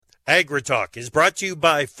AgriTalk is brought to you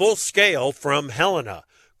by Full Scale from Helena.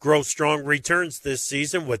 Grow strong returns this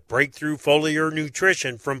season with breakthrough foliar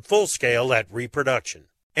nutrition from Full Scale at Reproduction.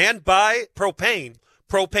 And by Propane.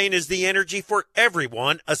 Propane is the energy for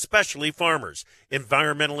everyone, especially farmers.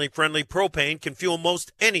 Environmentally friendly propane can fuel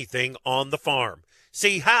most anything on the farm.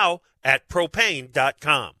 See how at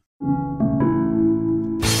propane.com.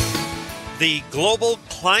 The global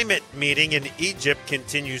climate meeting in Egypt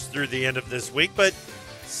continues through the end of this week, but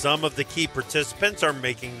some of the key participants are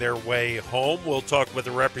making their way home. We'll talk with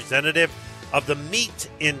a representative of the meat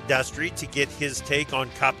industry to get his take on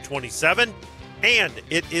COP27. And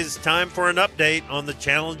it is time for an update on the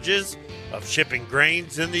challenges of shipping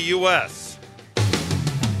grains in the U.S.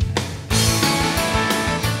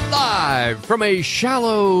 Live from a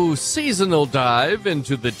shallow seasonal dive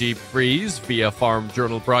into the deep freeze via Farm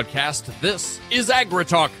Journal broadcast, this is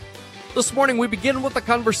AgriTalk. This morning we begin with a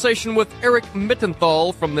conversation with Eric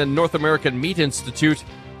Mittenthal from the North American Meat Institute.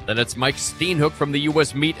 Then it's Mike Steenhoek from the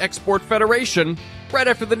U.S. Meat Export Federation. Right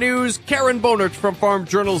after the news, Karen Bonert from Farm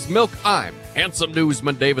Journal's Milk. I'm handsome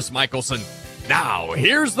newsman Davis Michelson. Now,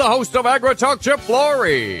 here's the host of AgriTalk, Chip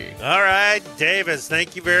Flory. All right, Davis,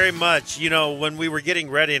 thank you very much. You know, when we were getting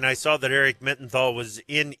ready and I saw that Eric Mittenthal was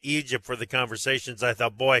in Egypt for the conversations, I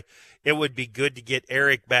thought, boy, it would be good to get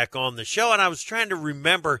Eric back on the show. And I was trying to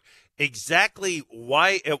remember exactly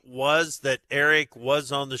why it was that Eric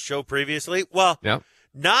was on the show previously. Well,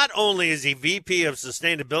 Not only is he VP of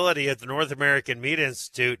Sustainability at the North American Meat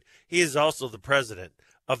Institute, he is also the president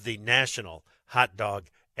of the National Hot Dog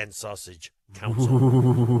and Sausage Council.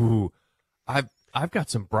 Ooh, I've got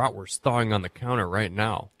some bratwurst thawing on the counter right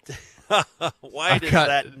now. Why does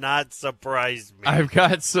that not surprise me? I've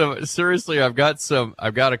got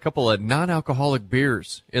a couple of non-alcoholic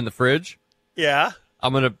beers in the fridge. Yeah.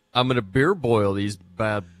 I'm gonna beer boil these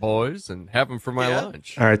bad boys and have them for my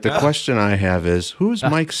lunch. All right. The question I have is, who's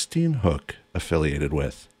Mike Steenhoek affiliated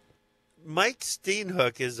with? Mike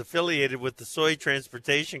Steenhoek is affiliated with the Soy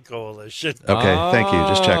Transportation Coalition. Okay, thank you.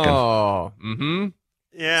 Just checking. Oh, mm-hmm.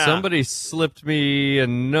 Yeah. Somebody slipped me a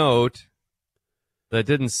note that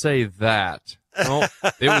didn't say that. Oh,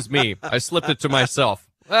 it was me. I slipped it to myself.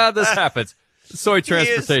 This happens. Soy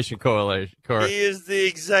Transportation Coalition. He is the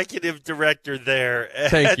executive director there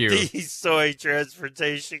Thank at you. the Soy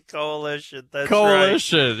Transportation Coalition. That's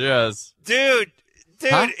Coalition, right. Yes. Dude,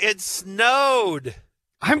 Huh? It snowed.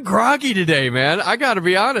 I'm groggy today, man. I got to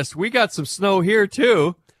be honest. We got some snow here,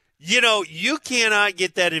 too. You know, you cannot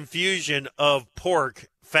get that infusion of pork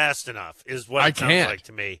fast enough, is what it sounds like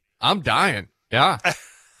to me. I'm dying. Yeah.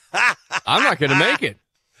 I'm not going to make it.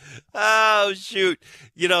 Oh, shoot.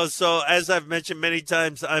 You know, so as I've mentioned many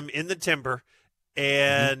times, I'm in the timber,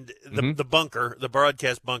 and the bunker, the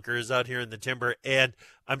broadcast bunker is out here in the timber, and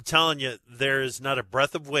I'm telling you, there is not a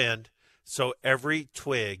breath of wind, so every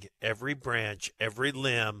twig, every branch, every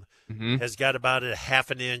limb has got about a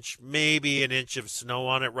half an inch, maybe an inch of snow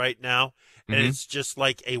on it right now, and it's just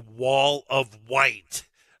like a wall of white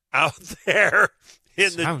out there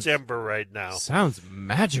in the timber right now. Sounds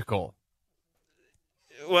magical.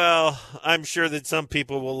 Well, I'm sure that some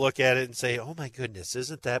people will look at it and say, oh, my goodness,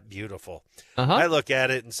 isn't that beautiful? I look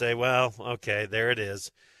at it and say, well, okay, there it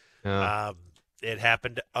is. It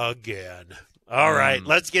happened again. All right,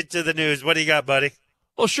 let's get to the news. What do you got, buddy?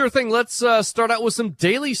 Well, sure thing. Let's start out with some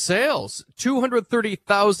daily sales.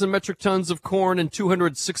 230,000 metric tons of corn and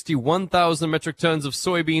 261,000 metric tons of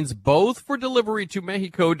soybeans, both for delivery to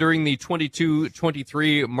Mexico during the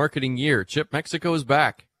 22-23 marketing year. Chip, Mexico is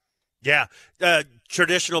back. Yeah,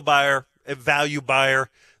 traditional buyer, a value buyer.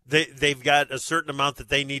 They've got a certain amount that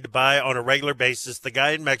they need to buy on a regular basis. The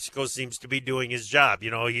guy in Mexico seems to be doing his job. You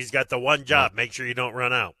know, he's got the one job. Make sure you don't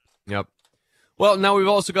run out. Yep. Well, now we've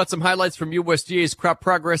also got some highlights from USDA's crop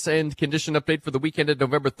progress and condition update for the weekend of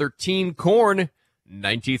November 13. Corn,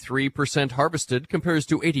 93% harvested compares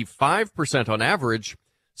to 85% on average.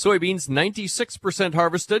 Soybeans, 96%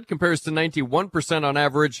 harvested compares to 91% on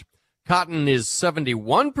average. Cotton is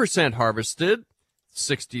 71% harvested,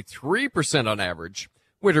 63% on average.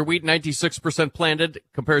 Winter wheat, 96% planted,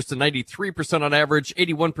 compares to 93% on average,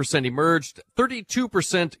 81% emerged,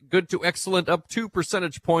 32% good to excellent, up 2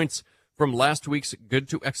 percentage points from last week's good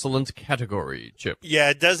to excellent category, Chip. Yeah,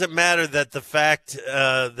 it doesn't matter that the fact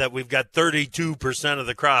that we've got 32% of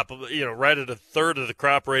the crop, you know, right at a third of the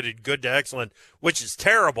crop rated good to excellent, which is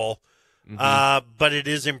terrible. But it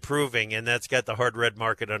is improving, and that's got the hard red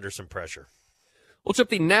market under some pressure. Well, Chip,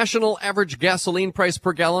 the national average gasoline price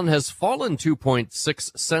per gallon has fallen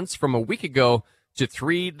 2.6 cents from a week ago to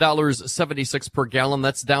 $3.76 per gallon.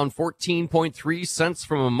 That's down 14.3 cents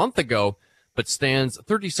from a month ago. but stands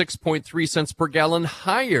 36.3 cents per gallon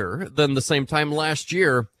higher than the same time last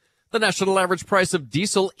year. The national average price of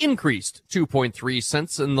diesel increased 2.3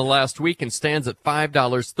 cents in the last week and stands at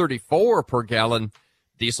 $5.34 per gallon.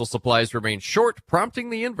 Diesel supplies remain short, prompting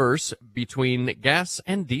the inverse between gas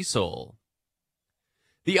and diesel.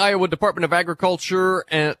 The Iowa Department of Agriculture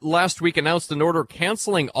last week announced an order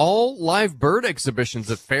canceling all live bird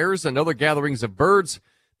exhibitions at fairs and other gatherings of birds.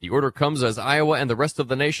 The order comes as Iowa and the rest of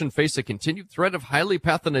the nation face a continued threat of highly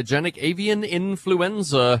pathogenic avian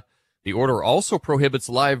influenza. The order also prohibits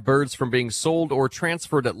live birds from being sold or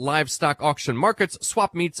transferred at livestock auction markets,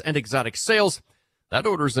 swap meets, and exotic sales. That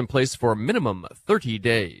order is in place for a minimum 30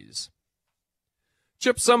 days.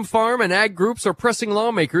 Chip, some farm and ag groups are pressing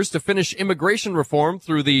lawmakers to finish immigration reform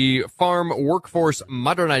through the Farm Workforce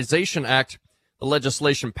Modernization Act. The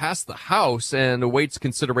legislation passed the House and awaits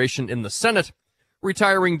consideration in the Senate.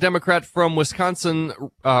 Retiring Democrat from Wisconsin,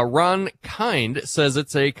 Ron Kind, says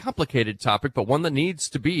it's a complicated topic, but one that needs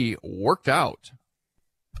to be worked out.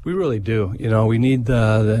 We really do. You know, we need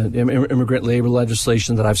the immigrant labor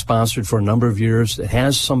legislation that I've sponsored for a number of years. It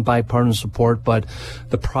has some bipartisan support, but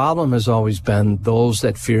the problem has always been those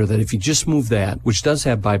that fear that if you just move that, which does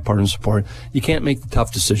have bipartisan support, you can't make the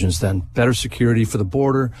tough decisions then. Better security for the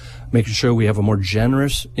border, making sure we have a more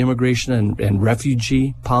generous immigration and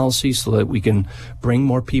refugee policy so that we can bring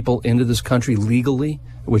more people into this country legally,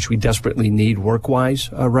 which we desperately need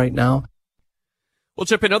work-wise right now. Well,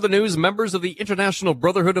 Chip, in other news, members of the International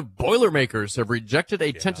Brotherhood of Boilermakers have rejected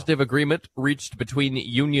a tentative agreement reached between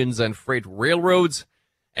unions and freight railroads.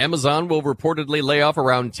 Amazon will reportedly lay off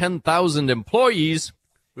around 10,000 employees,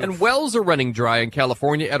 and wells are running dry in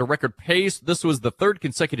California at a record pace. This was the third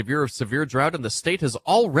consecutive year of severe drought, and the state has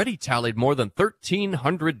already tallied more than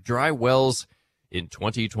 1,300 dry wells in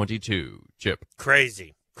 2022. Chip.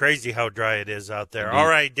 Crazy how dry it is out there. Indeed. All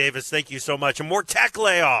right, Davis, thank you so much. And more tech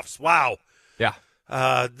layoffs. Wow. Yeah.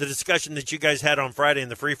 The discussion that you guys had on Friday in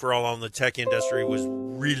the free-for-all on the tech industry was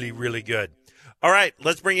really, really good. All right,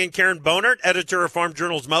 let's bring in Karen Bonert, editor of Farm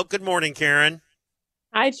Journal's Milk. Good morning, Karen.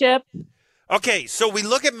 Hi, Chip. Okay, so we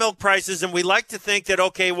look at milk prices, and we like to think that,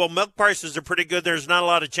 okay, well, milk prices are pretty good. There's not a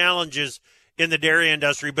lot of challenges in the dairy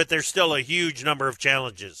industry, but there's still a huge number of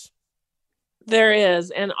challenges. There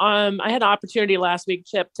is. And I had an opportunity last week,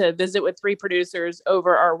 Chip, to visit with 3 producers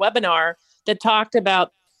over our webinar that talked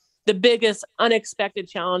about the biggest unexpected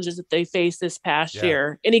challenges that they faced this past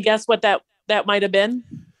year. Any guess what that might have been?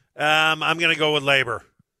 I'm going to go with labor.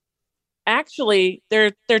 Actually,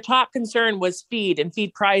 their top concern was feed and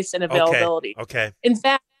feed price and availability. Okay. In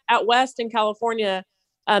fact, out west in California,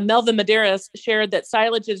 Melvin Medeiros shared that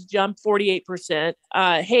silages jumped 48%,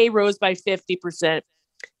 hay rose by 50%.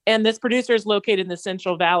 And this producer is located in the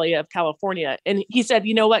Central Valley of California. And he said,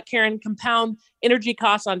 you know what, Karen, compound energy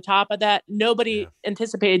costs on top of that. Nobody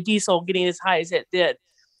anticipated diesel getting as high as it did.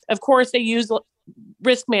 Of course, they used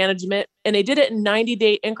risk management, and they did it in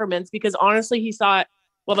 90-day increments because honestly, he thought,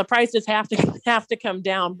 well, the prices have to come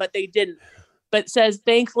down, but they didn't. But says,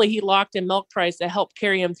 thankfully, he locked in milk price to help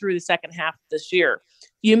carry him through the second half of this year.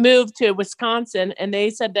 You moved to Wisconsin, and they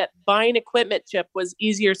said that buying equipment, Chip, was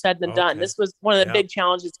easier said than done. This was one of the big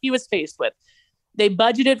challenges he was faced with. They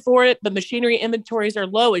budgeted for it, but machinery inventories are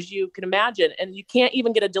low, as you can imagine, and you can't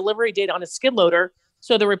even get a delivery date on a skid loader.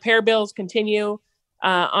 So the repair bills continue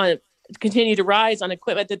to rise on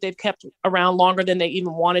equipment that they've kept around longer than they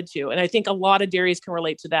even wanted to. And I think a lot of dairies can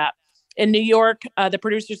relate to that. In New York, the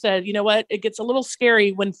producer said, you know what, it gets a little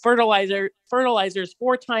scary when fertilizer's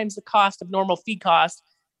 4 times the cost of normal feed cost.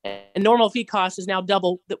 And normal feed cost is now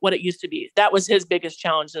double what it used to be. That was his biggest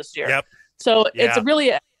challenge this year. Yep. So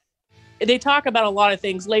it's they talk about a lot of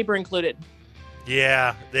things, labor included.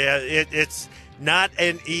 Yeah, it's not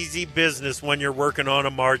an easy business when you're working on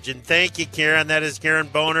a margin. Thank you, Karen. That is Karen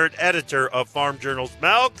Bonert, editor of Farm Journal's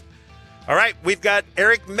Milk. All right, we've got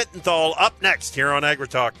Eric Mittenthal up next here on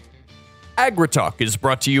AgriTalk. AgriTalk is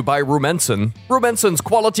brought to you by Rumensin. Rumensin's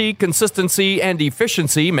quality, consistency, and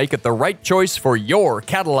efficiency make it the right choice for your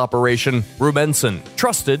cattle operation. Rumensin,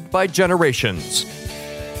 trusted by generations.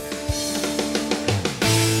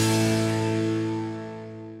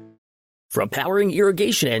 From powering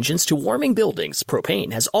irrigation engines to warming buildings,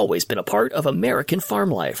 propane has always been a part of American farm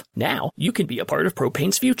life. Now, you can be a part of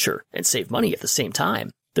propane's future and save money at the same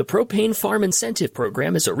time. The Propane Farm Incentive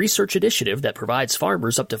Program is a research initiative that provides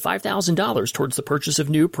farmers up to $5,000 towards the purchase of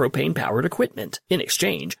new propane-powered equipment. In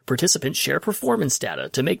exchange, participants share performance data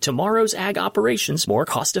to make tomorrow's ag operations more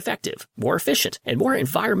cost-effective, more efficient, and more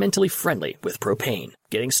environmentally friendly with propane.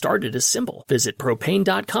 Getting started is simple. Visit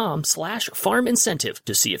propane.com/farm incentive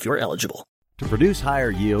to see if you're eligible. To produce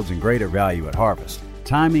higher yields and greater value at harvest,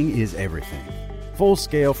 timing is everything. Full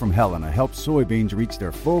Scale from Helena helps soybeans reach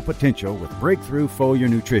their full potential with breakthrough foliar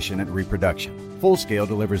nutrition and reproduction. Full Scale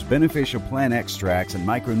delivers beneficial plant extracts and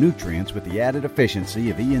micronutrients with the added efficiency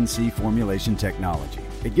of ENC formulation technology.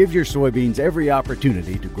 It gives your soybeans every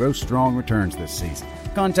opportunity to grow strong returns this season.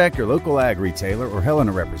 Contact your local ag retailer or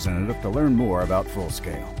Helena representative to learn more about Full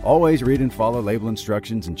Scale. Always read and follow label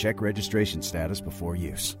instructions and check registration status before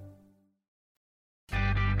use.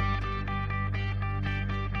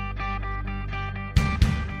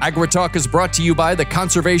 AgriTalk is brought to you by the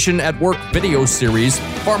Conservation at Work video series.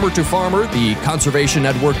 Farmer to Farmer, the Conservation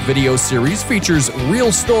at Work video series features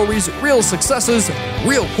real stories, real successes,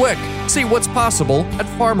 real quick. See what's possible at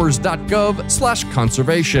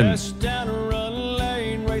farmers.gov/conservation. Just down a running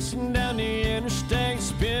lane, racing down the interstate,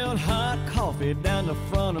 spilling hot coffee down the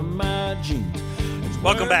front of my jeans.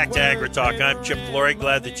 Welcome back to AgriTalk. I'm Chip Flory.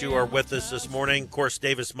 Glad that you are with us this morning. Of course,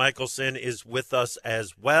 Davis Michelson is with us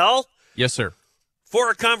as well. Yes, sir. For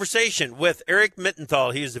a conversation with Eric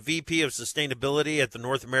Mittenthal. He is the VP of Sustainability at the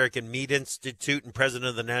North American Meat Institute and president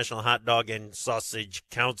of the National Hot Dog and Sausage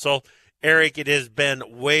Council. Eric, it has been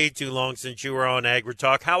way too long since you were on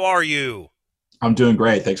AgriTalk. How are you? I'm doing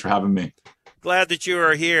great. Thanks for having me. Glad that you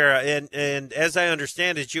are here. And as I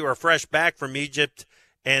understand it, you are fresh back from Egypt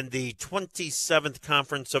and the 27th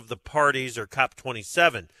Conference of the Parties, or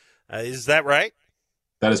COP27. Is that right?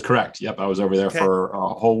 That is correct. Yep, I was over there for a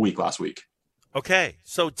whole week last week. Okay,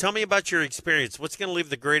 so tell me about your experience. What's going to leave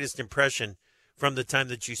the greatest impression from the time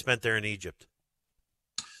that you spent there in Egypt?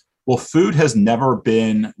 Well, food has never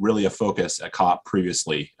been really a focus at COP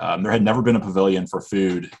previously. There had never been a pavilion for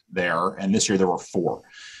food there, and this year there were 4.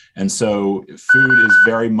 And so food is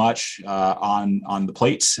very much on the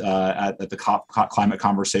plate at the COP climate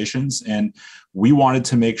conversations. And we wanted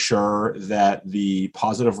to make sure that the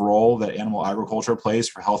positive role that animal agriculture plays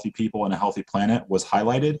for healthy people and a healthy planet was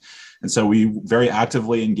highlighted. And so we very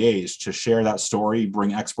actively engaged to share that story,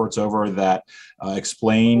 bring experts over that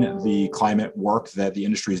explain the climate work that the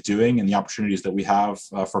industry is doing and the opportunities that we have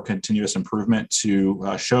for continuous improvement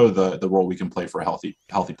to show the role we can play for a healthy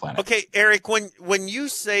planet. Okay, Eric, when you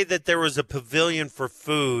say that there was a pavilion for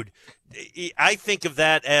food, I think of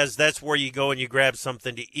that as that's where you go and you grab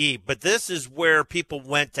something to eat. But this is where people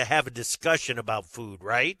went to have a discussion about food,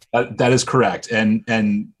 right? That is correct. And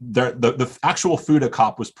the actual food at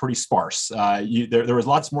COP was pretty sparse. There was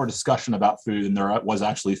lots more discussion about food than there was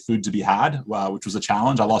actually food to be had, which was a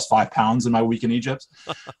challenge. I lost 5 pounds in my week in Egypt.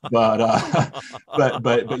 But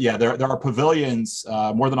yeah, there are pavilions,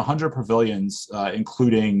 more than 100 pavilions,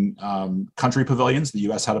 including country pavilions. The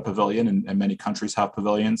U.S. had a pavilion, and many countries have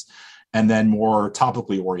pavilions. And then more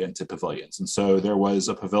topically oriented pavilions. And so there was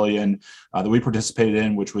a pavilion that we participated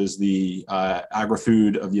in, which was the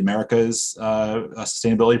Agri-Food of the Americas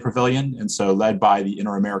Sustainability Pavilion. And so led by the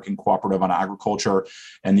Inter-American Cooperative on Agriculture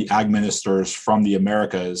and the ag ministers from the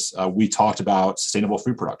Americas, we talked about sustainable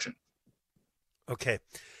food production. Okay.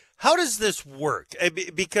 How does this work?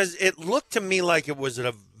 Because it looked to me like it was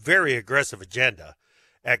a very aggressive agenda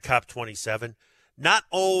at COP27. Not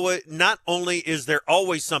only is there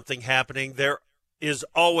always something happening, there is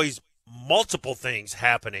always multiple things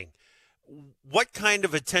happening. What kind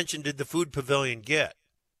of attention did the food pavilion get?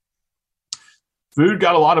 Food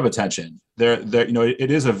got a lot of attention.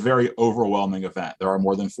 It is a very overwhelming event. There are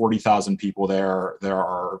more than 40,000 people there. There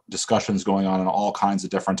are discussions going on all kinds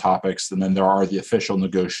of different topics. And then there are the official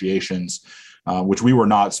negotiations, which we were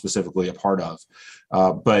not specifically a part of.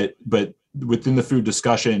 But within the food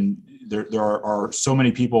discussion, there are so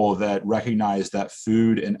many people that recognize that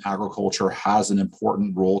food and agriculture has an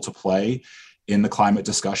important role to play in the climate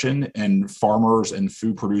discussion, and farmers and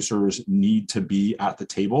food producers need to be at the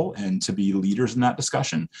table and to be leaders in that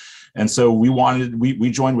discussion. And so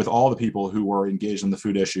we joined with all the people who were engaged in the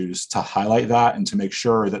food issues to highlight that and to make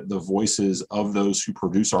sure that the voices of those who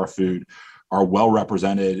produce our food are well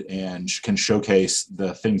represented and can showcase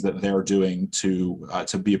the things that they're doing to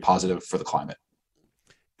be a positive for the climate.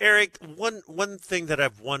 Eric, one thing that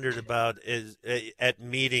I've wondered about is at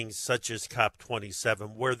meetings such as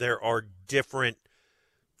COP27, where there are different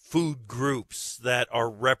food groups that are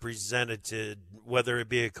represented, whether it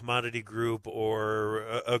be a commodity group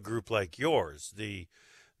or a group like yours, the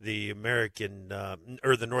American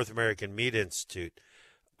or the North American Meat Institute.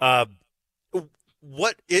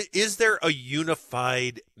 What is there a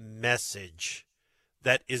unified message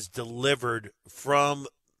that is delivered from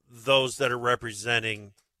those that are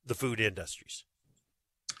representing the food industries?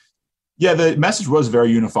 Yeah, the message was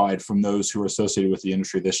very unified from those who are associated with the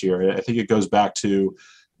industry this year. I think it goes back to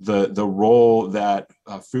the role that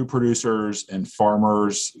food producers and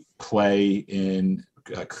farmers play in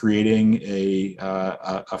creating a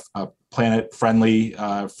planet-friendly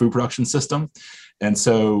food production system. And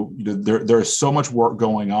so there's so much work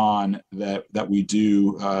going on that we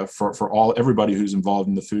do for everybody who's involved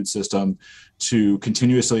in the food system to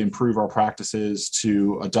continuously improve our practices,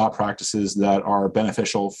 to adopt practices that are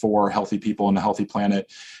beneficial for healthy people and a healthy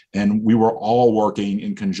planet. And we were all working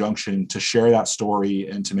in conjunction to share that story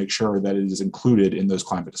and to make sure that it is included in those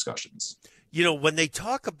climate discussions. You know, when they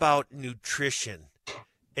talk about nutrition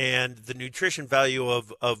and the nutrition value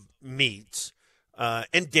of meats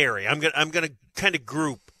and dairy, I'm gonna kind of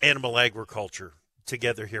group animal agriculture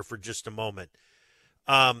together here for just a moment.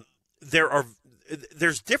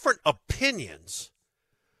 There's different opinions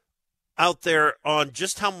out there on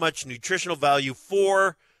just how much nutritional value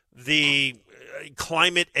for the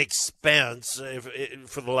climate expense,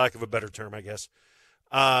 for the lack of a better term, I guess.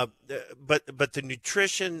 But the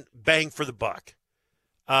nutrition bang for the buck.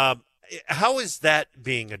 How is that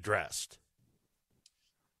being addressed?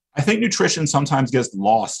 I think nutrition sometimes gets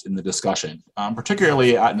lost in the discussion,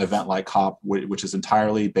 particularly at an event like COP, which is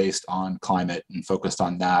entirely based on climate and focused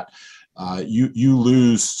on that. You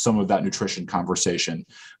lose some of that nutrition conversation.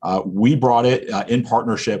 We brought it in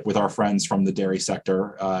partnership with our friends from the dairy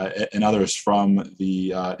sector and others from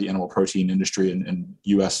the animal protein industry and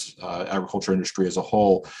U.S. Agriculture industry as a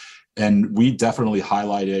whole. And we definitely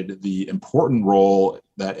highlighted the important role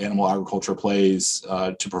that animal agriculture plays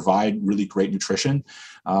to provide really great nutrition.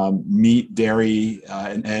 Meat, dairy,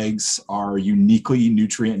 and eggs are uniquely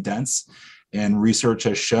nutrient dense. And research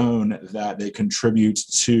has shown that they contribute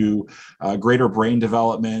to greater brain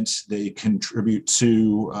development. They contribute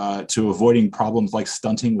to avoiding problems like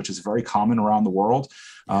stunting, which is very common around the world.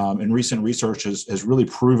 And recent research has really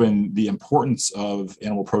proven the importance of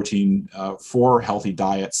animal protein for healthy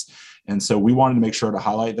diets. And so we wanted to make sure to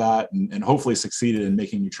highlight that and hopefully succeeded in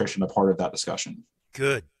making nutrition a part of that discussion.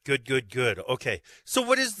 Good. Okay. So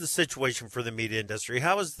what is the situation for the meat industry?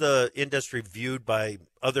 How is the industry viewed by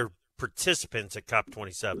other participants at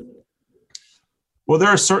COP27? Well,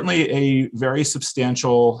 there is certainly a very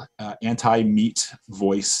substantial anti-meat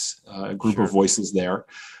voice, group of voices there.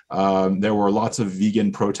 There were lots of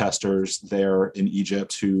vegan protesters there in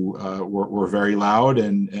Egypt who were very loud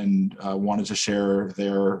and wanted to share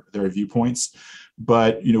their viewpoints.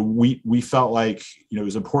 But we felt like it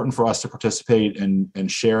was important for us to participate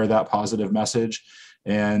and share that positive message.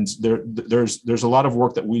 And there's a lot of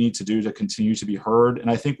work that we need to do to continue to be heard. And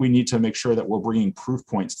I think we need to make sure that we're bringing proof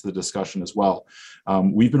points to the discussion as well.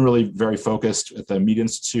 We've been really very focused at the Meat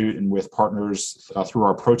Institute and with partners through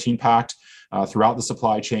our Protein Pact throughout the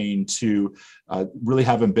supply chain to really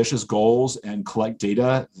have ambitious goals and collect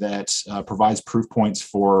data that provides proof points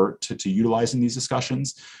to utilize in these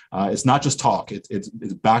discussions. It's not just talk, it's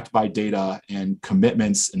backed by data and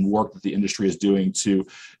commitments and work that the industry is doing to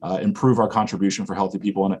improve our contribution for healthy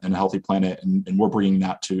people and a healthy planet. And we're bringing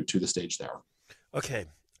that to the stage there. Okay.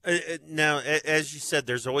 Now, as you said,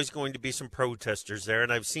 there's always going to be some protesters there,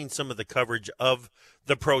 and I've seen some of the coverage of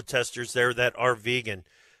the protesters there that are vegan.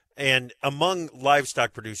 And among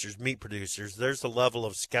livestock producers, meat producers, there's a level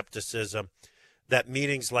of skepticism that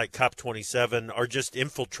meetings like COP27 are just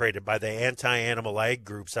infiltrated by the anti-animal ag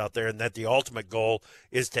groups out there and that the ultimate goal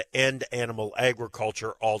is to end animal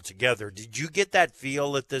agriculture altogether. Did you get that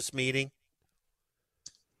feel at this meeting?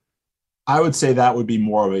 I would say that would be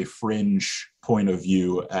more of a fringe point of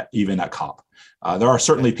view, even at COP. There are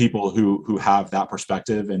certainly people who have that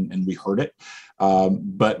perspective, and we heard it.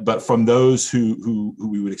 But from those who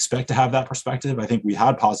we would expect to have that perspective, I think we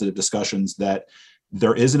had positive discussions that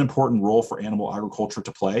there is an important role for animal agriculture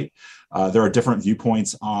to play. There are different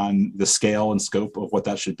viewpoints on the scale and scope of what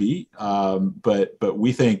that should be. But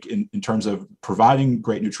we think in terms of providing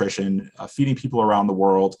great nutrition, feeding people around the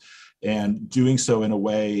world, and doing so in a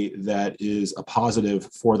way that is a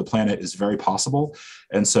positive for the planet is very possible.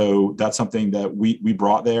 And so that's something that we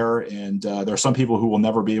brought there. And there are some people who will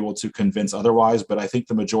never be able to convince otherwise, but I think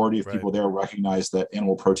the majority of people there recognize that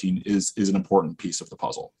animal protein is an important piece of the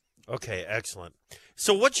puzzle. Okay, excellent.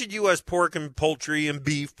 So what should U.S. pork and poultry and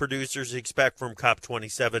beef producers expect from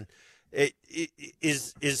COP27?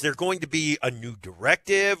 Is there going to be a new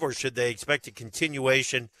directive, or should they expect a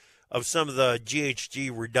continuation of some of the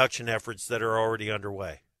GHG reduction efforts that are already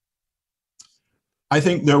underway? I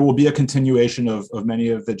think there will be a continuation of many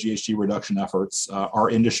of the GHG reduction efforts. Our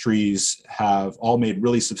industries have all made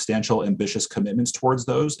really substantial, ambitious commitments towards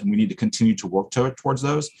those, and we need to continue to work towards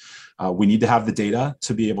those. We need to have the data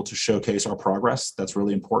to be able to showcase our progress. That's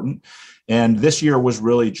really important. And this year was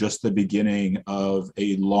really just the beginning of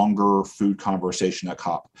a longer food conversation at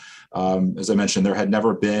COP. As I mentioned, there had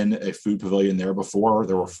never been a food pavilion there before.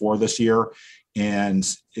 There were 4 this year. and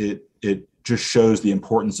it just shows the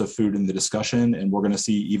importance of food in the discussion, and we're going to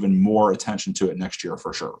see even more attention to it next year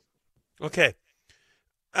for sure. Okay.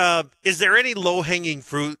 Is there any low-hanging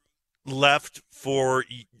fruit left for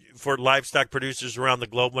livestock producers around the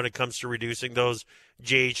globe when it comes to reducing those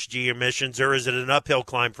GHG emissions, or is it an uphill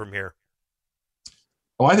climb from here?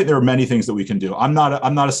 Oh, I think there are many things that we can do. I'm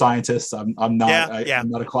not a scientist. I'm not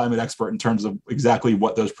a climate expert in terms of exactly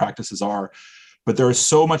what those practices are, but there is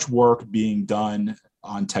so much work being done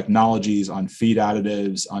on technologies, on feed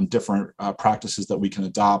additives, on different practices that we can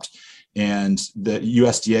adopt. And the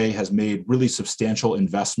USDA has made really substantial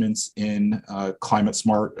investments in climate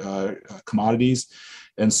smart commodities.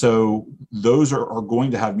 And so those are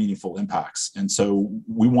going to have meaningful impacts. And so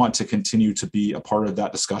we want to continue to be a part of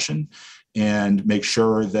that discussion and make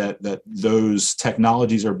sure that those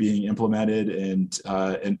technologies are being implemented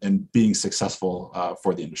and being successful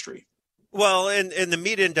for the industry. Well, in the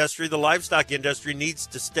meat industry, the livestock industry needs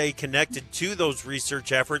to stay connected to those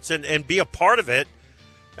research efforts and be a part of it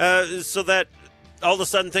so that all of a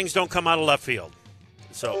sudden things don't come out of left field.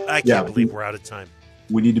 So I can't believe we're out of time.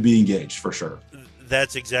 We need to be engaged for sure.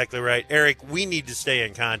 That's exactly right. Eric, we need to stay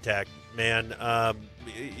in contact, man.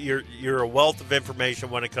 You're a wealth of information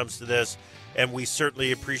when it comes to this, and we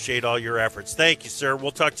certainly appreciate all your efforts. Thank you, sir.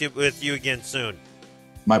 We'll talk with you again soon.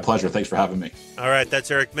 My pleasure. Thanks for having me. All right. That's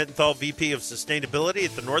Eric Mittenthal, VP of Sustainability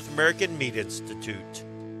at the North American Meat Institute.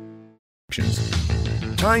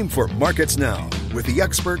 Time for Markets Now with the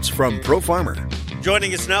experts from ProFarmer.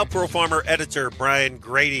 Joining us now, ProFarmer editor Brian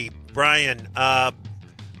Grady. Brian, a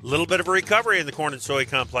little bit of a recovery in the corn and soy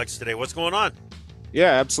complex today. What's going on?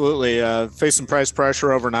 Yeah, absolutely. Facing price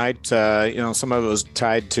pressure overnight. Some of it was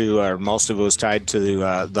tied to, or most of it was tied to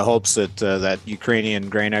the hopes that that Ukrainian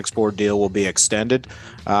grain export deal will be extended.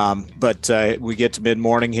 But we get to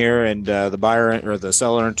mid-morning here, and the buyer or the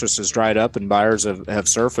seller interest has dried up, and buyers have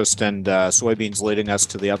surfaced, and soybeans leading us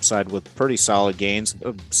to the upside with pretty solid gains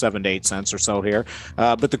of 7 to 8 cents or so here.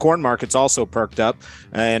 But the corn market's also perked up,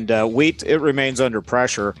 and wheat, it remains under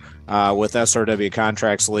pressure. With SRW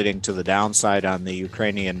contracts leading to the downside on the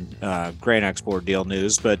Ukrainian grain export deal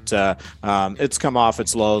news, but it's come off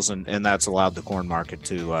its lows, and that's allowed the corn market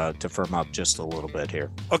to firm up just a little bit here.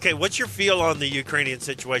 Okay, what's your feel on the Ukrainian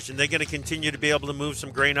situation? They're going to continue to be able to move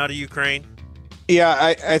some grain out of Ukraine?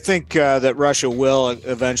 Yeah, I think that Russia will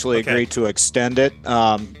eventually agree to extend it.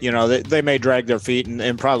 They may drag their feet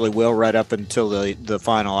and probably will right up until the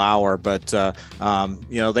final hour, but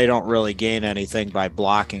they don't really gain anything by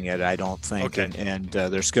blocking it, I don't think. Okay. And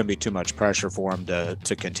there's going to be too much pressure for them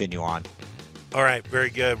to continue on. All right, very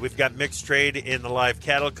good. We've got mixed trade in the live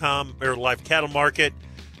cattle market.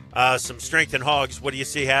 Some strength in hogs. What do you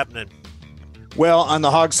see happening? Well, on the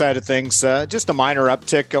hog side of things, just a minor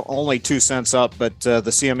uptick, only 2 cents up, but the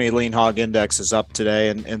CME Lean Hog Index is up today,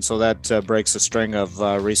 and so that breaks a string of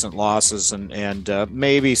recent losses, and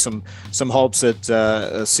maybe some hopes that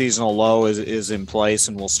a seasonal low is in place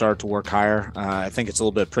and will start to work higher. I think it's a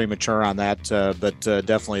little bit premature on that, but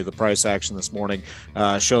definitely the price action this morning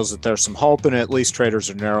shows that there's some hope, and at least traders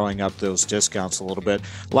are narrowing up those discounts a little bit.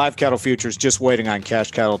 Live cattle futures just waiting on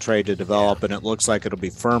cash cattle trade to develop, and it looks like it'll be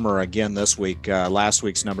firmer again this week. Last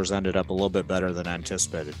week's numbers ended up a little bit better than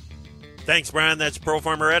anticipated. Thanks, Brian. That's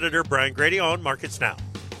ProFarmer editor Brian Grady on Markets Now.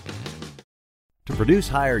 To produce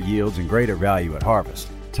higher yields and greater value at harvest,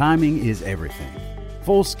 timing is everything.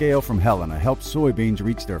 Full Scale from Helena helps soybeans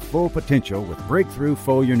reach their full potential with breakthrough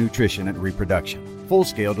foliar nutrition and reproduction. Full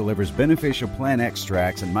Scale delivers beneficial plant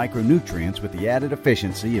extracts and micronutrients with the added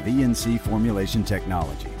efficiency of ENC formulation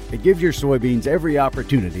technology. It gives your soybeans every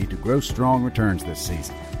opportunity to grow strong returns this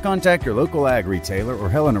season. Contact your local ag retailer or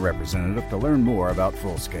Helena representative to learn more about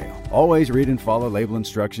Full Scale. Always read and follow label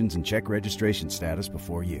instructions and check registration status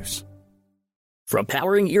before use. From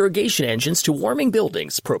powering irrigation engines to warming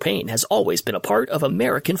buildings, propane has always been a part of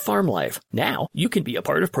American farm life. Now, you can be a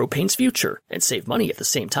part of propane's future and save money at the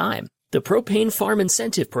same time. The Propane Farm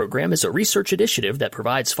Incentive Program is a research initiative that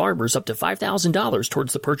provides farmers up to $5,000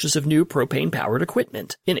 towards the purchase of new propane-powered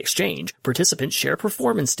equipment. In exchange, participants share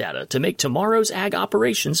performance data to make tomorrow's ag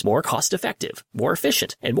operations more cost-effective, more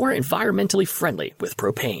efficient, and more environmentally friendly with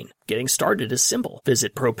propane. Getting started is simple.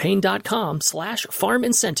 Visit propane.com/farm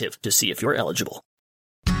incentive to see if you're eligible.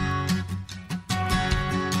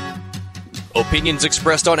 Opinions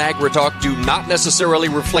expressed on AgriTalk do not necessarily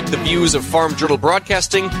reflect the views of Farm Journal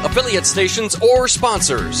Broadcasting, affiliate stations, or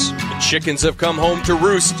sponsors. The chickens have come home to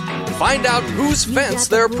roost. Find out whose fence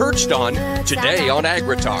they're perched on today on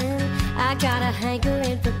AgriTalk.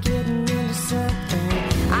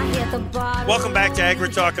 Welcome back to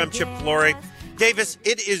AgriTalk. I'm Chip Flory. Davis,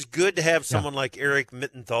 it is good to have someone like Eric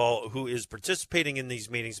Mittenthal who is participating in these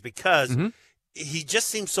meetings because he just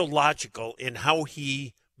seems so logical in how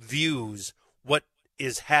he views what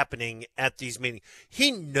is happening at these meetings. He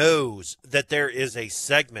knows that there is a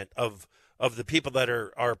segment of the people that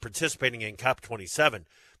are participating in COP27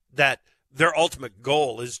 that their ultimate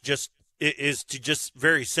goal is to just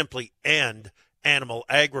very simply end animal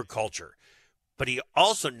agriculture. But he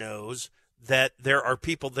also knows that there are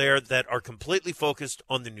people there that are completely focused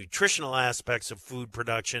on the nutritional aspects of food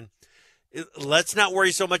production. Let's not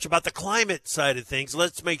worry so much about the climate side of things.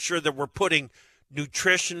 Let's make sure that we're putting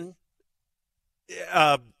nutrition,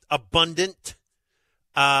 abundant,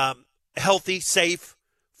 healthy, safe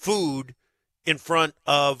food in front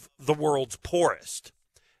of the world's poorest.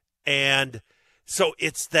 And so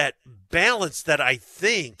it's that balance that I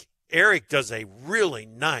think Eric does a really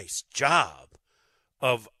nice job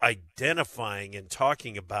of identifying and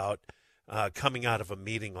talking about coming out of a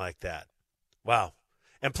meeting like that. Wow.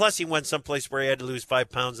 And plus he went someplace where he had to lose 5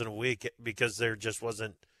 pounds in a week because there just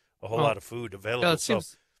wasn't a whole lot of food available. Yeah, it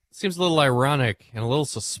seems a little ironic and a little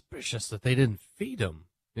suspicious that they didn't feed him,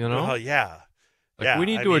 you know? Oh, yeah. Like, we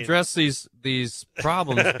need to address these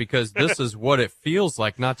problems because this is what it feels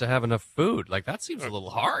like not to have enough food. Like, that seems a little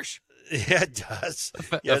harsh. Yeah, it does.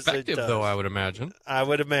 Yes, effective, it does. though, I would imagine. I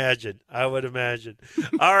would imagine.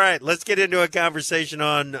 All right, let's get into a conversation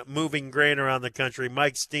on moving grain around the country.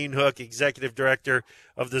 Mike Steenhoek, Executive Director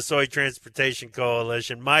of the Soy Transportation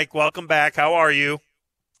Coalition. Mike, welcome back. How are you?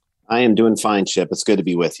 I am doing fine, Chip. It's good to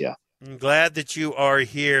be with you. I'm glad that you are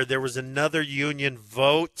here. There was another union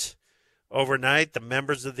vote overnight, the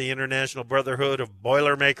members of the International Brotherhood of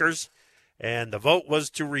Boilermakers, and the vote was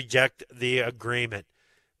to reject the agreement.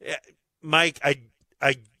 Mike, I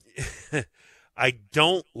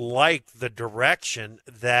don't like the direction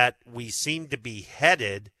that we seem to be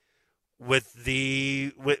headed with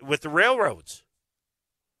the railroads.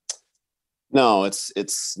 No,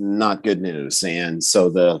 it's not good news. And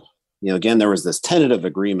so again, there was this tentative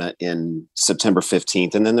agreement in September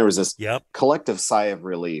 15th, and then there was this collective sigh of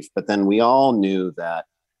relief. But then we all knew that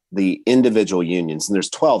the individual unions, and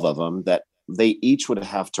there's 12 of them, that they each would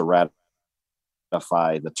have to ratify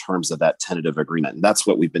the terms of that tentative agreement. And that's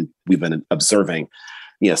what we've been observing,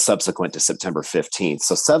 subsequent to September 15th.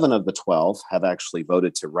 So 7 of the 12 have actually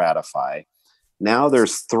voted to ratify. Now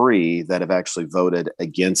there's 3 that have actually voted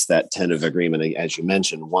against that tentative agreement, as you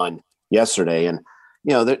mentioned, 1 yesterday. And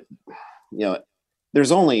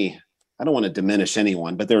there's only, I don't want to diminish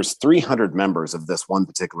anyone, but there's 300 members of this one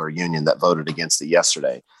particular union that voted against it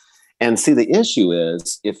yesterday. And see, the issue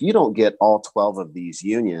is if you don't get all 12 of these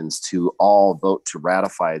unions to all vote to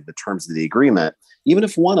ratify the terms of the agreement, even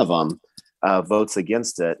if one of them votes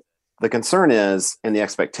against it, the concern is, and the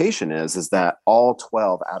expectation is that all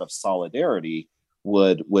 12 out of solidarity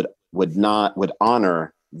would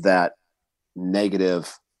honor that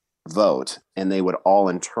negative vote, and they would all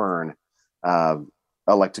in turn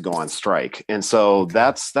elect to go on strike. And so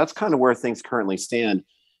that's kind of where things currently stand.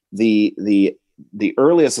 The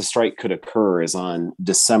earliest a strike could occur is on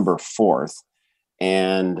December 4th.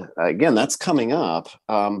 And again, that's coming up.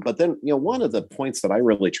 But then, one of the points that I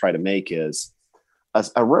really try to make is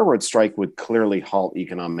a railroad strike would clearly halt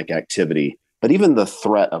economic activity, but even the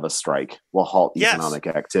threat of a strike will halt economic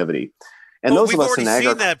activity. And those we've of us already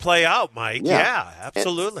seen that play out, Mike. Yeah,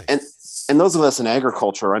 absolutely. And those of us in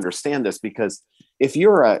agriculture understand this, because if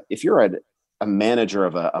you're a manager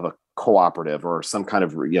of a cooperative or some kind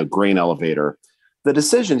of grain elevator, the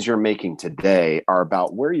decisions you're making today are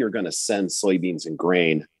about where you're going to send soybeans and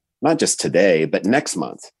grain, not just today, but next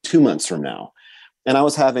month, 2 months from now. And I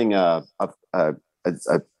was having a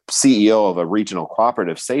CEO of a regional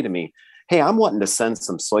cooperative say to me, "Hey, I'm wanting to send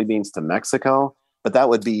some soybeans to Mexico, but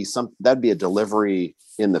that'd be a delivery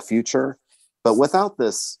in the future. But with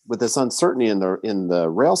this uncertainty in the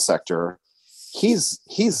rail sector, he's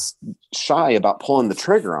shy about pulling the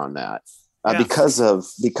trigger on that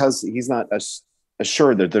because he's not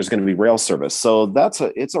assured that there's going to be rail service. So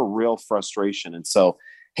it's a real frustration. And so,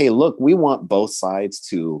 hey, look, we want both sides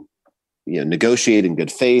to negotiate in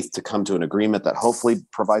good faith, to come to an agreement that hopefully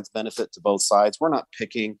provides benefit to both sides. We're not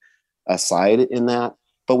picking a side in that,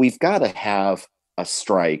 but we've got to have a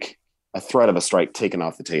threat of a strike taken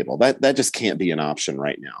off the table. That just can't be an option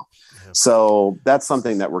right now. Yeah. So that's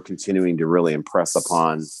something that we're continuing to really impress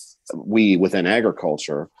upon. We within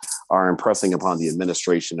agriculture are impressing upon the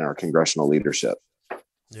administration and our congressional leadership.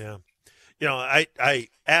 Yeah. I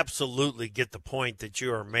absolutely get the point that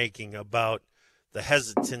you are making about the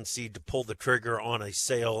hesitancy to pull the trigger on a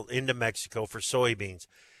sale into Mexico for soybeans.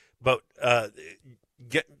 But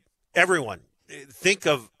everyone, think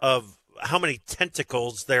of how many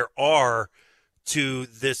tentacles there are to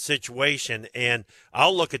this situation. And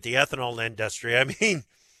I'll look at the ethanol industry. I mean,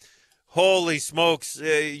 holy smokes,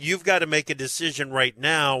 you've got to make a decision right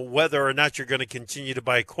now whether or not you're going to continue to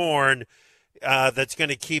buy corn that's going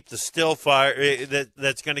to keep the still fire,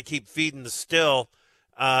 that's going to keep feeding the still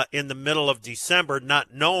in the middle of December,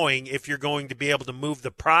 not knowing if you're going to be able to move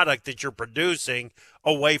the product that you're producing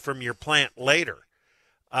away from your plant later.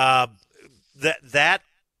 That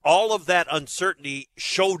all of that uncertainty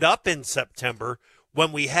showed up in September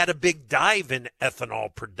when we had a big dive in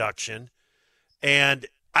ethanol production. And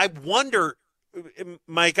I wonder,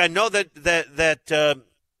 Mike, I know that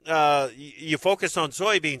you focus on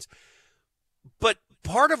soybeans, but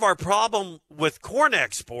part of our problem with corn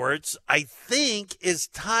exports, I think, is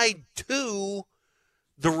tied to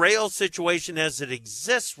the rail situation as it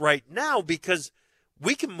exists right now, because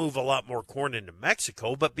we can move a lot more corn into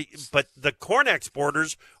Mexico, but the corn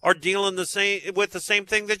exporters are dealing with the same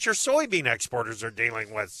thing that your soybean exporters are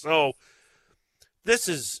dealing with. So this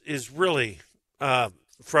is really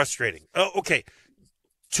frustrating. Oh, okay,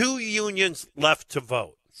 2 unions left to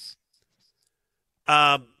vote.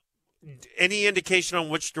 Any indication on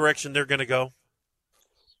which direction they're going to go?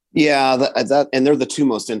 Yeah, that and they're the 2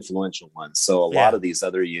 most influential ones. So a lot of these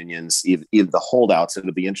other unions, even the holdouts,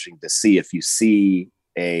 it'll be interesting to see if you see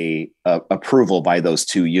a approval by those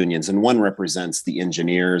 2 unions, and one represents the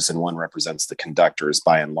engineers and one represents the conductors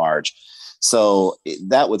by and large. So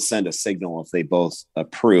that would send a signal if they both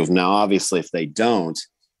approve. Now, obviously, if they don't,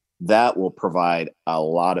 that will provide a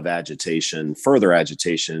lot of agitation, further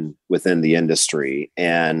agitation within the industry,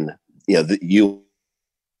 and you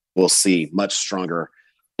will see much stronger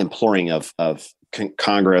imploring of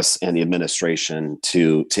Congress and the administration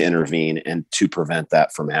to intervene and to prevent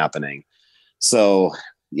that from happening. So,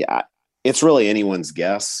 yeah, it's really anyone's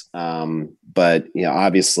guess. But,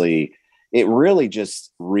 obviously, it really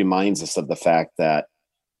just reminds us of the fact that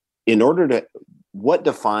what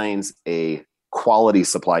defines a quality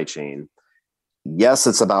supply chain, yes,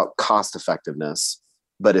 it's about cost effectiveness,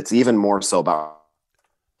 but it's even more so about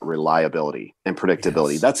reliability and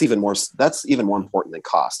predictability. Yes. That's even more important than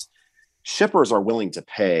cost. Shippers are willing to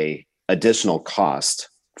pay additional cost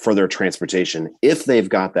for their transportation if they've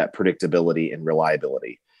got that predictability and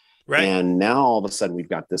reliability. Right. And now all of a sudden we've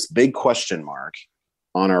got this big question mark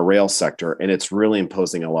on our rail sector, and it's really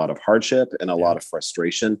imposing a lot of hardship and a lot of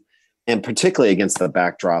frustration, and particularly against the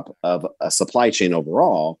backdrop of a supply chain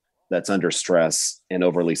overall that's under stress and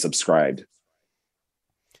overly subscribed.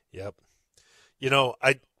 Yep.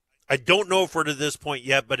 I don't know if we're to this point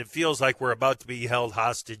yet, but it feels like we're about to be held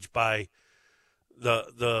hostage by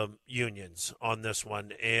the unions on this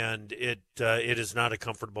one, and it is not a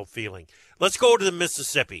comfortable feeling. Let's go to the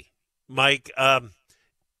Mississippi, Mike.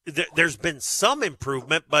 There's been some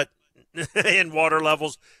improvement, but in water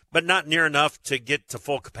levels, but not near enough to get to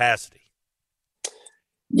full capacity.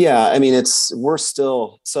 Yeah, I mean, we're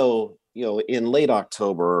still in late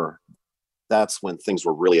October. That's when things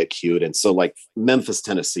were really acute. And so like Memphis,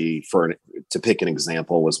 Tennessee, to pick an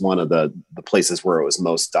example, was one of the places where it was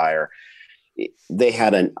most dire. They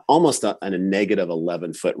had almost a negative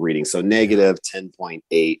 11-foot reading. So negative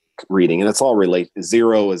 10.8 reading. And it's all related.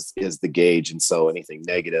 0 is the gauge. And so anything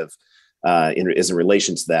negative is in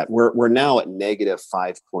relation to that. We're now at negative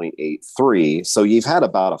 5.83. So you've had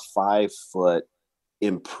about a 5-foot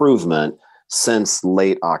improvement since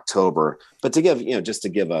late October. But to give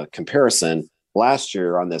a comparison, last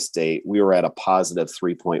year on this date, we were at a positive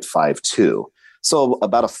 3.52. So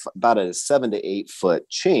about a 7 to 8 foot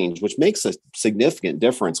change, which makes a significant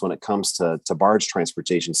difference when it comes to barge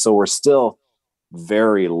transportation. So we're still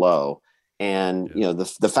very low. And,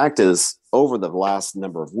 the fact is, over the last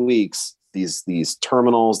number of weeks, these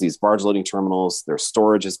terminals, these barge loading terminals, their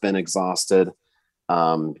storage has been exhausted.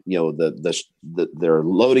 Their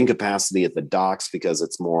loading capacity at the docks, because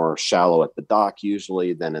it's more shallow at the dock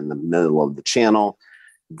usually than in the middle of the channel,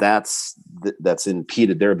 that's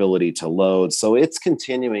impeded their ability to load. So it's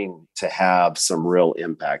continuing to have some real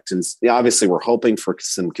impact. And obviously we're hoping for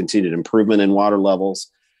some continued improvement in water levels,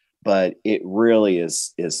 but it really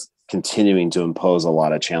is continuing to impose a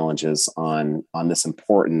lot of challenges on this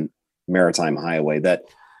important maritime highway that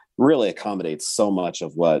really accommodates so much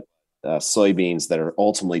of what soybeans that are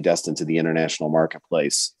ultimately destined to the international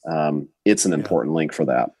marketplace. It's an important link for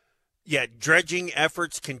that. Yeah, dredging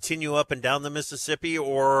efforts continue up and down the Mississippi,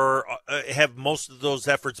 or have most of those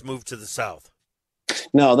efforts moved to the south?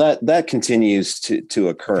 No, that continues to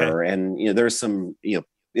occur. Okay. And there's some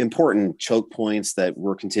important choke points that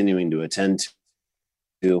we're continuing to attend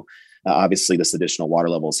to. Obviously, this additional water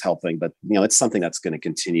level is helping, but it's something that's going to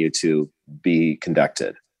continue to be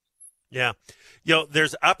conducted. Yeah.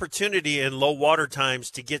 There's opportunity in low water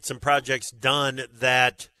times to get some projects done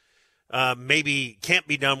that maybe can't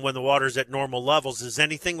be done when the water's at normal levels. Is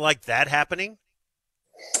anything like that happening?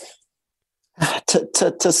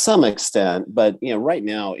 To some extent, but right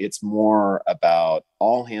now it's more about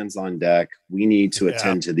all hands on deck. We need to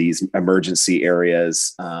attend to these emergency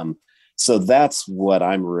areas. So that's what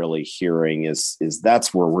I'm really hearing is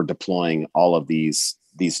that's where we're deploying all of these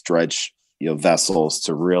dredge vessels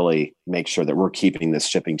to really make sure that we're keeping this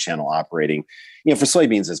shipping channel operating. For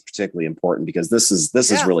soybeans is particularly important because this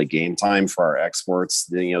is really game time for our exports.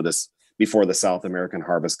 This before the South American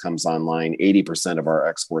harvest comes online, 80% of our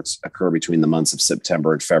exports occur between the months of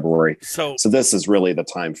September and February. So this is really the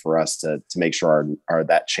time for us to make sure our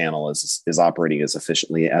that channel is operating as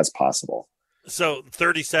efficiently as possible. So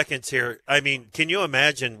 30 seconds here. I mean, can you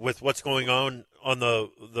imagine with what's going on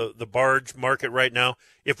the barge market right now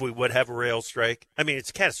if we would have a rail strike? I mean,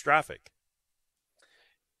 it's catastrophic.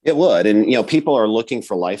 It would. And, people are looking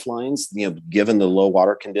for lifelines, given the low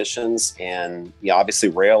water conditions. And obviously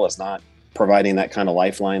rail is not providing that kind of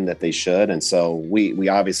lifeline that they should. And so we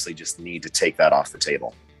obviously just need to take that off the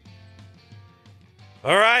table.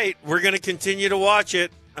 All right. We're going to continue to watch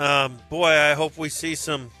it. Boy, I hope we see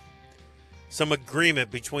some agreement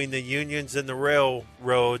between the unions and the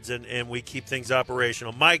railroads and we keep things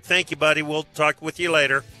operational. Mike, thank you, buddy. We'll talk with you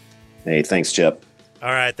later. Hey, thanks, Chip. All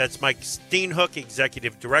right, that's Mike Steenhoek,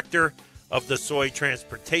 Executive Director of the Soy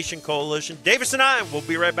Transportation Coalition. Davis and I will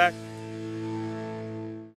be right back.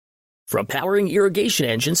 From powering irrigation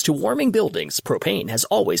engines to warming buildings, propane has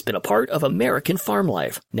always been a part of American farm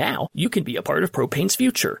life. Now, you can be a part of propane's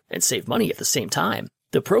future and save money at the same time.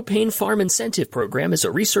 The Propane Farm Incentive Program is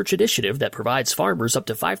a research initiative that provides farmers up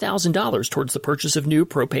to $5,000 towards the purchase of new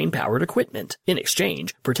propane-powered equipment. In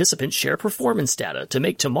exchange, participants share performance data to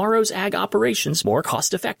make tomorrow's ag operations more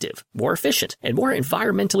cost-effective, more efficient, and more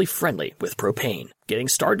environmentally friendly with propane. Getting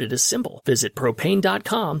started is simple. Visit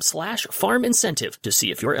propane.com/farm incentive to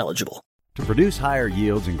see if you're eligible. To produce higher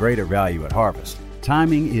yields and greater value at harvest,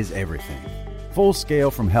 timing is everything. Full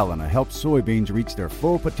Scale from Helena helps soybeans reach their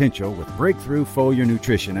full potential with breakthrough foliar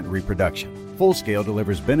nutrition and reproduction. Full Scale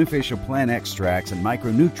delivers beneficial plant extracts and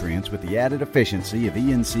micronutrients with the added efficiency of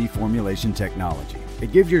ENC formulation technology.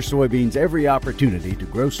 It gives your soybeans every opportunity to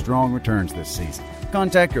grow strong returns this season.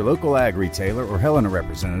 Contact your local ag retailer or Helena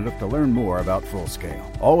representative to learn more about Full Scale.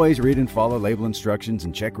 Always read and follow label instructions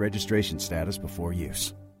and check registration status before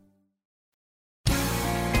use.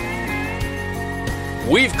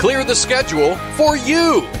 We've cleared the schedule for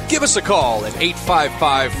you. Give us a call at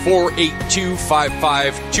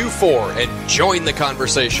 855-482-5524 and join the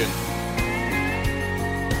conversation.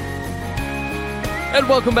 And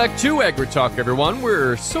welcome back to Agri Talk, everyone.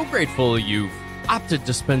 We're so grateful you've opted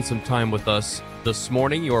to spend some time with us this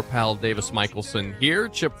morning. Your pal Davis Michelson here.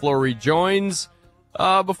 Chip Flory joins.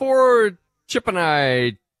 Before Chip and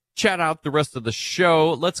I chat out the rest of the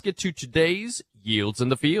show, let's get to today's Yields in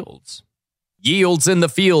the Fields. Yields in the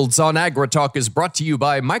Fields on AgriTalk is brought to you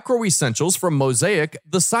by Micro Essentials from Mosaic,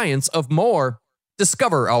 the science of more.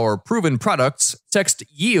 Discover our proven products. Text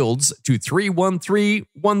YIELDS to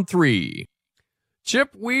 31313.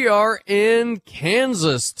 Chip, we are in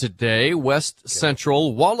Kansas today, west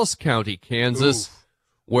central Wallace County, Kansas,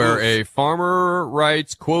 where a farmer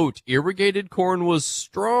writes, quote, irrigated corn was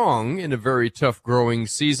strong in a very tough growing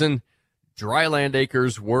season. Dryland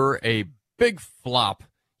acres were a big flop.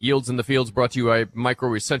 Yields in the Fields brought to you by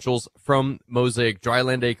Micro Essentials from Mosaic.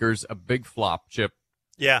 Dryland acres, a big flop, Chip.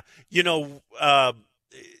 Yeah,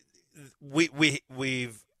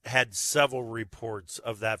 we've had several reports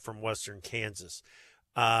of that from western Kansas.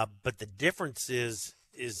 But the difference is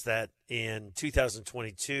that in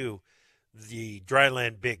 2022, the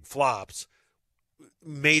dryland big flops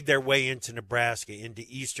made their way into Nebraska, into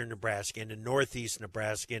eastern Nebraska, into northeast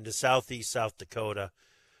Nebraska, into southeast South Dakota.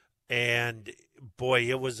 And, boy,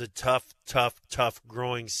 it was a tough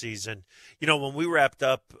growing season. When we wrapped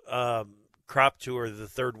up Crop Tour the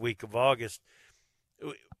third week of August,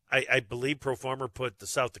 I believe Pro Farmer put the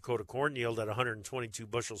South Dakota corn yield at 122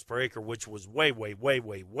 bushels per acre, which was way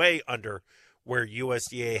under where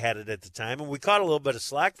USDA had it at the time. And we caught a little bit of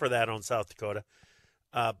slack for that on South Dakota.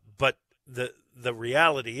 But the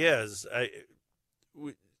reality is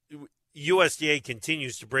USDA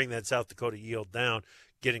continues to bring that South Dakota yield down,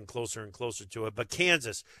 getting closer and closer to it. But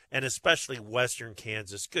Kansas, and especially western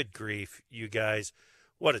Kansas, good grief, you guys,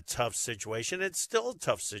 what a tough situation. It's still a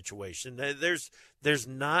tough situation. There's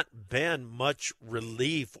not been much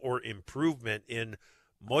relief or improvement in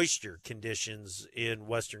moisture conditions in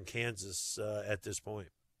western Kansas at this point.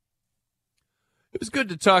 It's good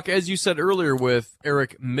to talk, as you said earlier, with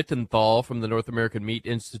Eric Mittenthal from the North American Meat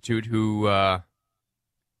Institute, who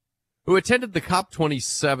attended the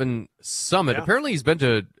COP27 summit. Yeah. Apparently, he's been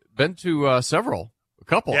to several, a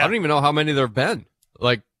couple. Yeah. I don't even know how many there have been.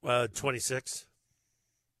 Like 26.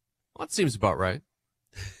 Well, that seems about right.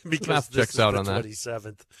 Because math this checks is out the on that.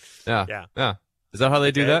 27th. Yeah. Is that how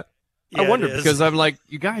they do Okay. that? Yeah, I wonder it is. because I'm like,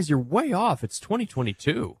 you guys, you're way off. It's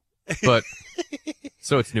 2022, but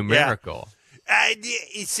so it's numerical.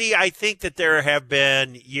 You see, I think that there have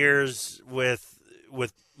been years with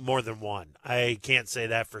more than one. I can't say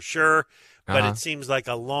that for sure, but it seems like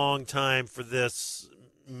a long time for this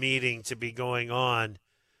meeting to be going on.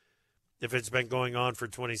 If it's been going on for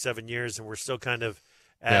 27 years and we're still kind of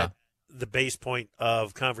at the base point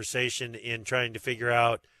of conversation in trying to figure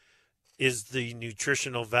out, is the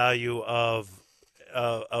nutritional value of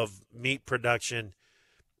meat production,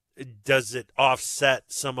 does it offset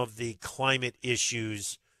some of the climate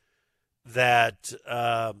issues that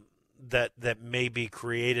that may be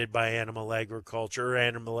created by animal agriculture, or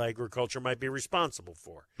animal agriculture might be responsible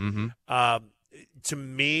for? Mm-hmm. To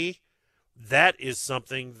me, that is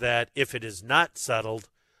something that, if it is not settled,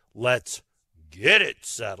 let's get it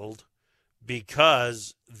settled,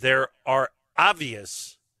 because there are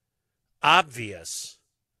obvious,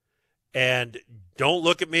 and don't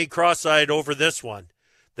look at me cross-eyed over this one,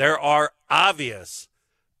 there are obvious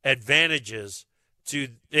advantages to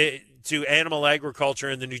animal agriculture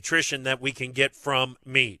and the nutrition that we can get from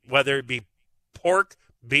meat, whether it be pork,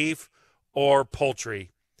 beef, or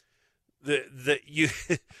poultry.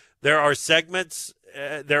 There are segments,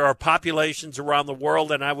 there are populations around the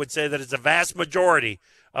world, and I would say that it's a vast majority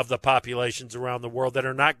of the populations around the world that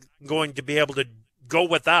are not going to be able to go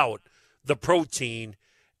without the protein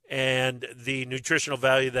and the nutritional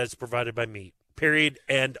value that's provided by meat. Period.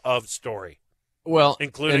 End of story. Well,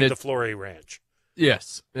 including the Flory Ranch.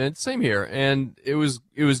 Yes, and same here. And it was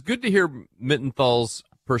good to hear Mittenthal's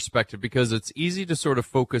perspective, because it's easy to sort of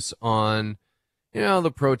focus on,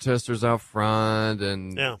 the protesters out front,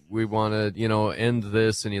 and we want to, end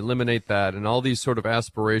this and eliminate that, and all these sort of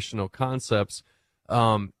aspirational concepts.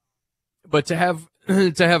 But to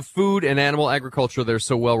have food and animal agriculture there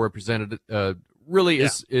so well represented, really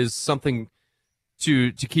is something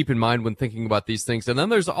to keep in mind when thinking about these things. And then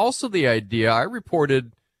there's also the idea I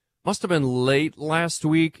reported, must have been late last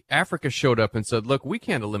week, Africa showed up and said, look, we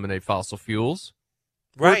can't eliminate fossil fuels.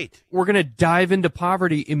 Right. We're going to dive into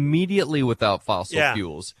poverty immediately without fossil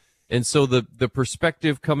fuels. And so the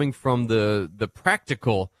perspective coming from the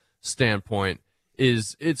practical standpoint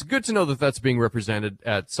is, it's good to know that that's being represented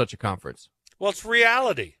at such a conference. Well, it's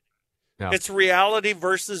reality. Yeah. It's reality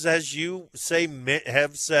versus, as you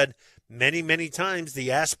have said many, many times, the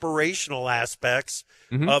aspirational aspects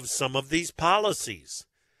of some of these policies.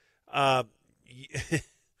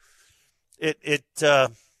 It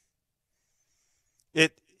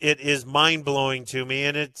is mind-blowing to me,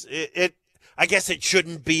 and it I guess it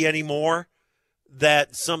shouldn't be anymore,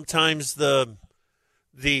 that sometimes the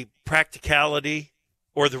practicality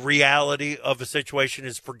or the reality of a situation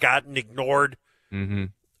is forgotten, ignored,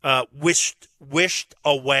 wished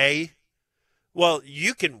away. Well,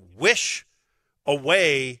 you can wish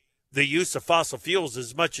away the use of fossil fuels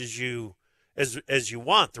as much as you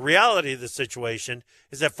want. The reality of the situation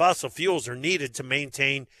is that fossil fuels are needed to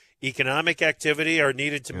maintain economic activity, are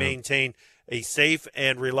needed to maintain a safe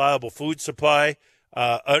and reliable food supply,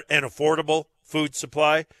 an affordable food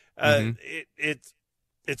supply.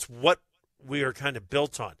 It's what we are kind of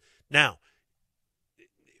built on. Now,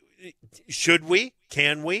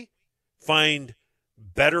 can we find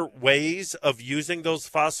better ways of using those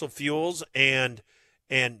fossil fuels and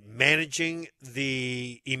managing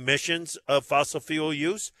the emissions of fossil fuel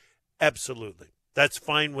use? Absolutely. That's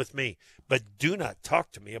fine with me. But do not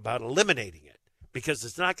talk to me about eliminating it, because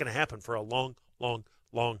it's not going to happen for a long, long,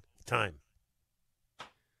 long time.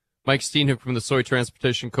 Mike Steenhoek from the Soy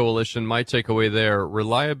Transportation Coalition. My takeaway there,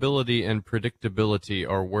 reliability and predictability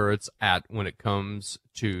are where it's at when it comes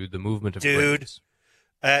to the movement of grains.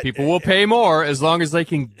 People will pay more as long as they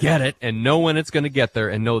can get it and know when it's going to get there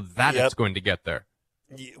and know that it's going to get there.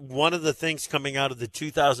 One of the things coming out of the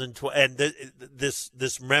 2012, and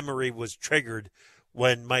this memory was triggered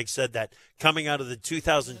when Mike said that, coming out of the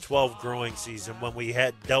 2012 growing season, when we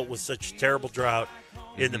had dealt with such terrible drought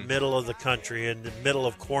in the middle of the country, in the middle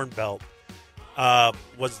of Corn Belt,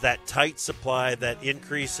 was that tight supply, that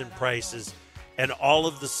increase in prices, and all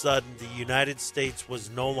of a sudden the United States was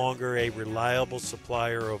no longer a reliable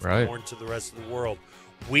supplier of corn to the rest of the world.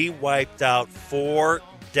 We wiped out 4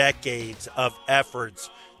 decades of efforts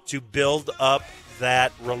to build up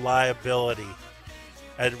that reliability.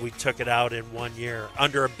 and we took it out in 1 year,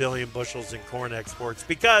 under 1 billion bushels in corn exports,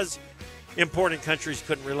 because importing countries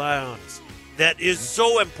couldn't rely on us. That is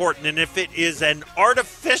so important, and if it is an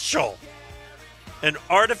artificial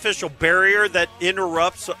barrier that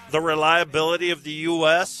interrupts the reliability of the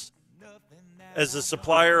U.S. as a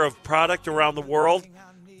supplier of product around the world,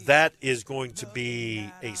 that is going to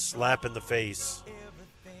be a slap in the face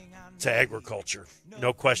to agriculture.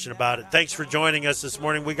 No question about it. Thanks for joining us this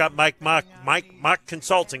morning. We got Mike Mock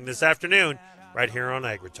Consulting this afternoon right here on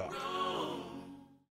AgriTalk.